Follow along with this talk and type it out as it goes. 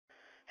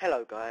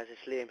Hello guys,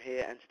 it's Liam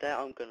here, and today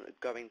I'm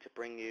going to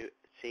bring you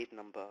seed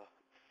number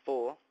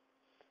 4.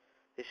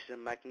 This is a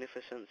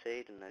magnificent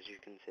seed, and as you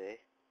can see,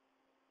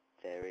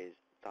 there is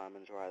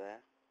diamonds right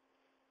there.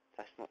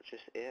 That's not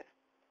just it.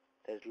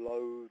 There's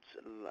loads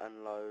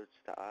and loads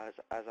that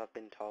as I've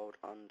been told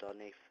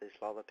underneath this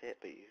lava pit,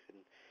 but you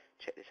can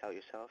check this out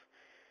yourself.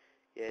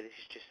 Yeah, this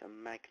is just a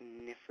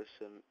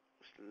magnificent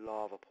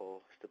lava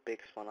pool. It's the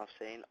biggest one I've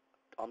seen.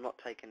 I'm not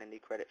taking any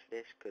credit for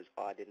this because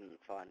I didn't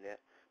find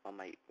it. My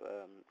mate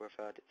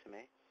referred it to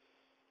me.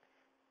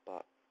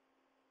 But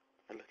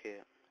look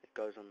here, it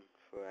goes on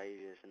for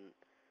ages, and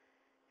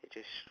it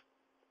just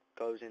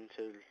goes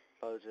into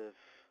loads of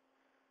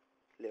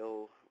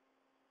little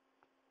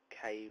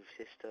cave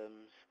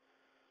systems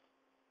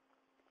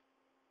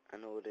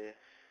and all this.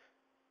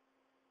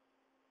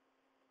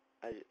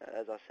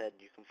 As I said,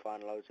 you can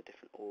find loads of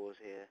different ores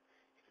here.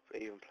 You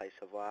can even play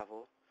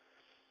survival,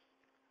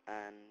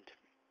 and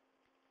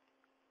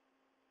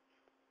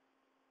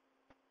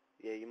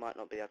yeah, you might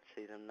not be able to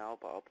see them now,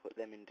 but I'll put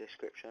them in the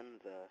description.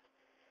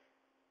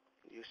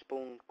 You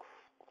spawn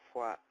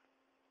quite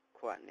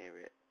near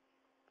it,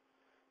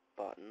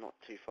 but not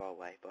too far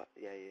away. But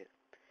yeah.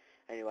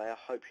 Anyway,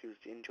 I hope you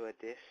enjoyed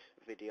this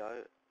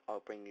video.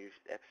 I'll bring you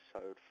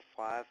episode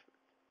 5,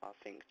 I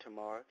think,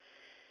 tomorrow.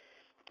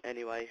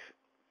 Anyway,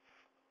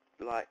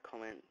 like,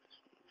 comment,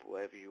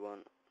 whatever you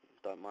want.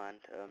 Don't mind.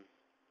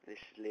 This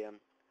is Liam.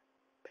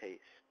 Peace.